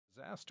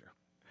disaster.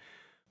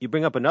 You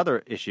bring up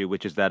another issue,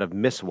 which is that of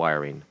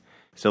miswiring.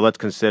 So let's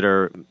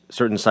consider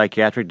certain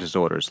psychiatric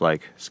disorders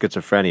like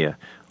schizophrenia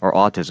or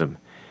autism.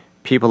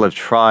 People have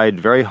tried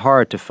very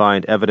hard to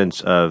find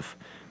evidence of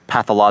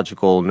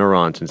pathological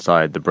neurons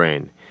inside the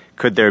brain.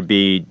 Could there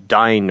be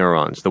dying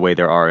neurons the way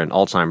there are in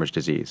Alzheimer's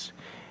disease?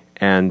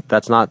 And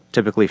that's not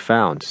typically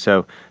found.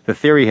 So the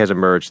theory has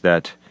emerged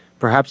that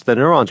perhaps the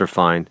neurons are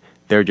fine,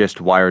 they're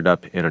just wired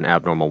up in an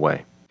abnormal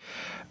way.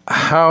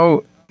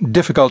 How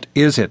difficult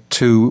is it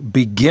to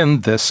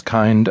begin this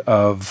kind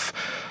of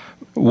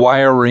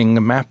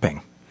wiring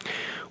mapping?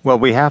 Well,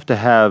 we have to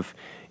have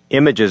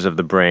images of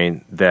the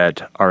brain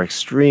that are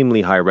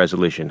extremely high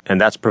resolution, and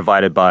that's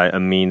provided by a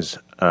means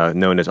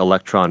known as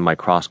electron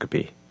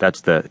microscopy.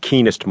 That's the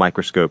keenest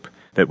microscope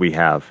that we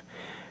have.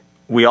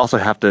 We also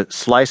have to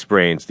slice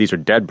brains. These are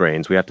dead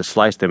brains. We have to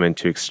slice them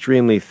into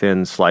extremely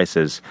thin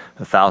slices,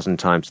 1,000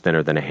 times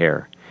thinner than a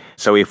hair.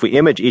 So if we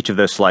image each of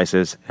those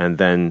slices and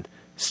then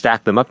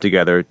stack them up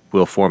together,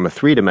 we'll form a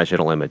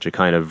three-dimensional image, a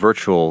kind of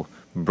virtual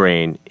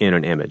brain in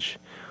an image.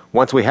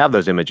 Once we have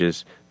those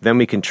images, then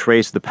we can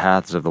trace the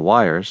paths of the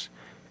wires,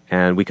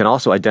 and we can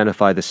also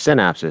identify the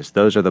synapses.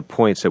 Those are the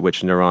points at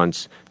which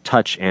neurons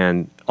touch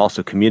and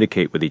also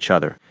communicate with each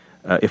other.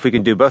 If we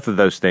can do both of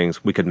those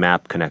things, we could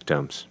map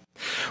connectomes.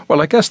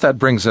 Well, I guess that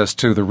brings us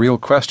to the real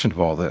question of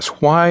all this.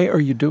 Why are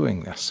you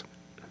doing this?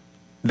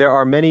 There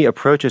are many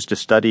approaches to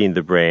studying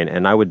the brain,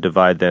 and I would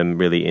divide them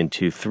really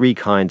into three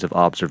kinds of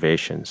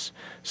observations.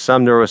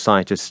 Some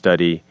neuroscientists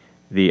study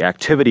the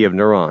activity of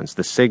neurons,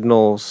 the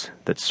signals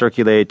that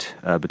circulate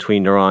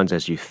between neurons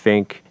as you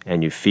think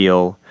and you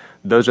feel.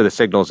 Those are the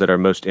signals that are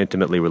most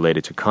intimately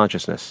related to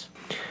consciousness.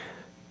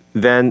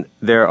 Then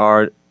there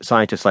are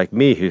scientists like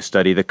me who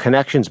study the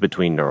connections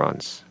between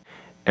neurons.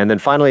 And then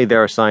finally,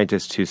 there are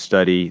scientists who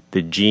study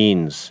the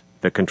genes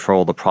that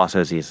control the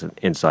processes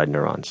inside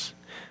neurons.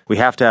 We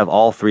have to have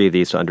all three of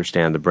these to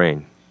understand the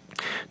brain.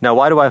 Now,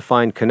 why do I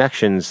find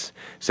connections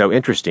so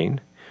interesting?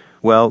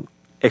 Well,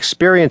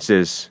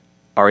 experiences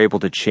are able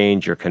to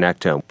change your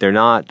connectome. They're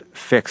not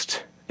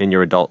fixed in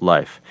your adult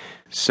life.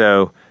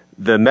 So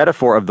the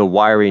metaphor of the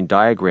wiring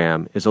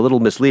diagram is a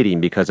little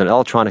misleading because an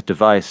electronic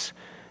device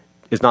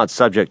is not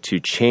subject to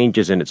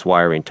changes in its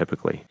wiring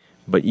typically.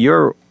 But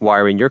your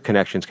wiring, your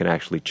connections can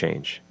actually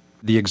change.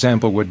 The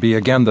example would be,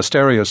 again, the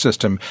stereo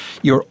system.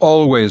 You're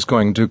always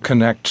going to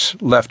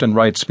connect left and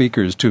right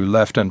speakers to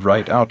left and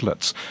right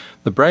outlets.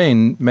 The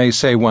brain may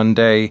say one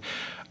day,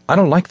 I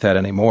don't like that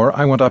anymore,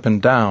 I want up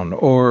and down.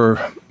 Or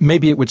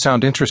maybe it would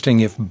sound interesting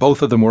if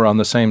both of them were on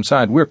the same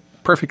side. We're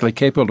perfectly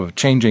capable of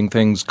changing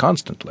things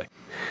constantly.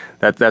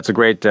 That's a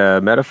great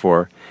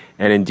metaphor.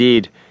 And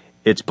indeed,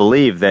 it's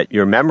believed that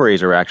your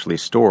memories are actually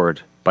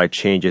stored by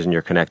changes in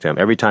your connectome.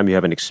 Every time you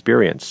have an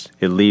experience,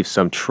 it leaves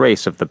some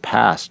trace of the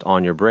past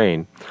on your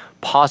brain,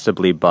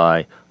 possibly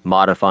by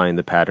modifying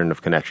the pattern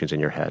of connections in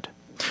your head.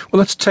 Well,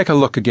 let's take a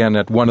look again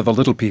at one of the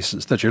little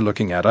pieces that you're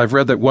looking at. I've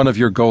read that one of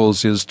your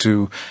goals is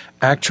to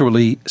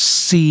actually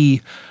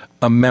see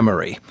a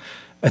memory.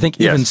 I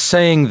think even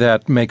saying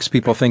that makes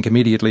people think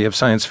immediately of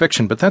science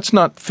fiction, but that's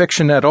not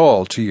fiction at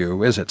all to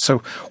you, is it?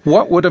 So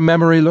what would a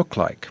memory look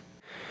like?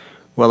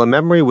 Well, a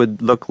memory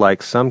would look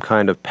like some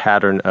kind of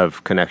pattern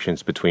of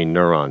connections between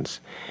neurons.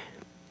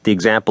 The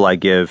example I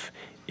give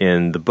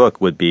in the book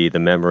would be the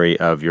memory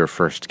of your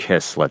first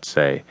kiss, let's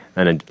say.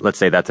 And let's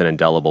say that's an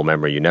indelible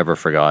memory. You never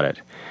forgot it.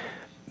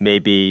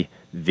 Maybe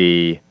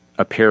the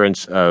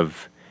appearance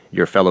of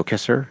your fellow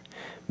kisser.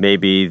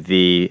 Maybe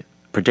the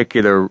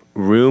particular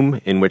room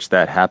in which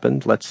that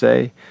happened, let's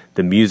say.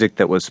 The music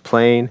that was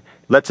playing.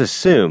 Let's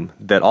assume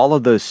that all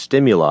of those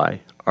stimuli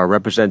are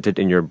represented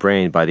in your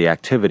brain by the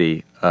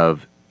activity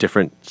of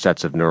different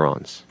sets of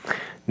neurons.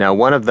 Now,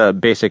 one of the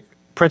basic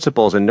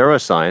principles in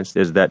neuroscience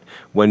is that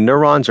when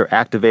neurons are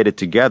activated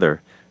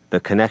together, the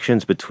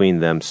connections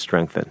between them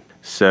strengthen.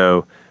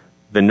 So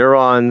the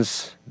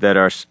neurons that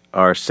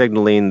are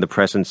signaling the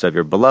presence of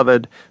your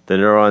beloved, the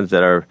neurons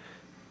that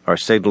are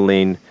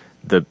signaling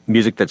the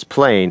music that's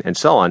playing, and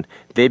so on,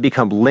 they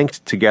become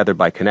linked together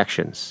by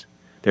connections.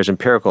 There's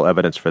empirical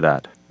evidence for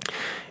that.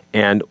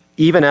 And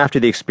even after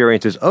the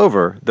experience is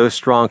over, those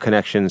strong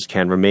connections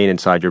can remain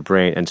inside your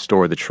brain and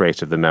store the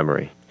trace of the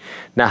memory.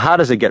 Now, how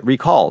does it get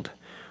recalled?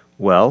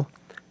 Well,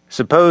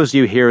 suppose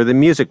you hear the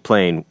music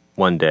playing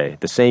one day,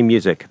 the same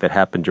music that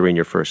happened during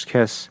your first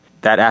kiss.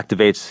 That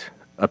activates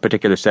a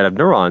particular set of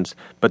neurons,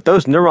 but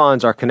those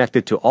neurons are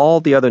connected to all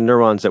the other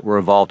neurons that were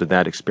involved in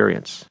that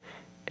experience.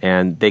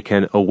 And they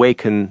can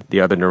awaken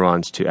the other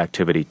neurons to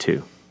activity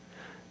too.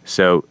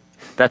 So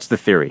that's the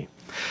theory.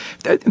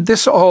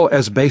 This all,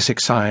 as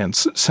basic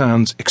science,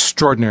 sounds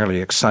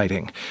extraordinarily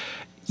exciting.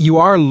 You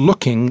are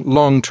looking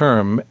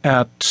long-term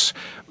at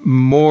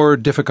more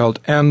difficult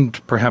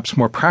and perhaps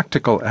more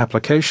practical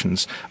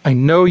applications. I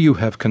know you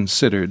have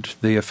considered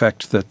the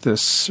effect that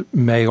this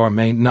may or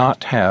may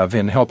not have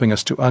in helping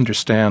us to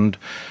understand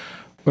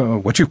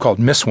what you've called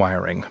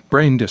miswiring,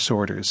 brain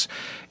disorders.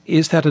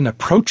 Is that an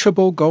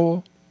approachable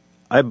goal?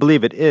 I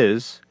believe it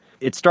is.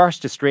 It starts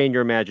to strain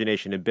your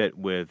imagination a bit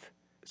with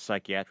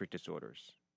psychiatric disorders.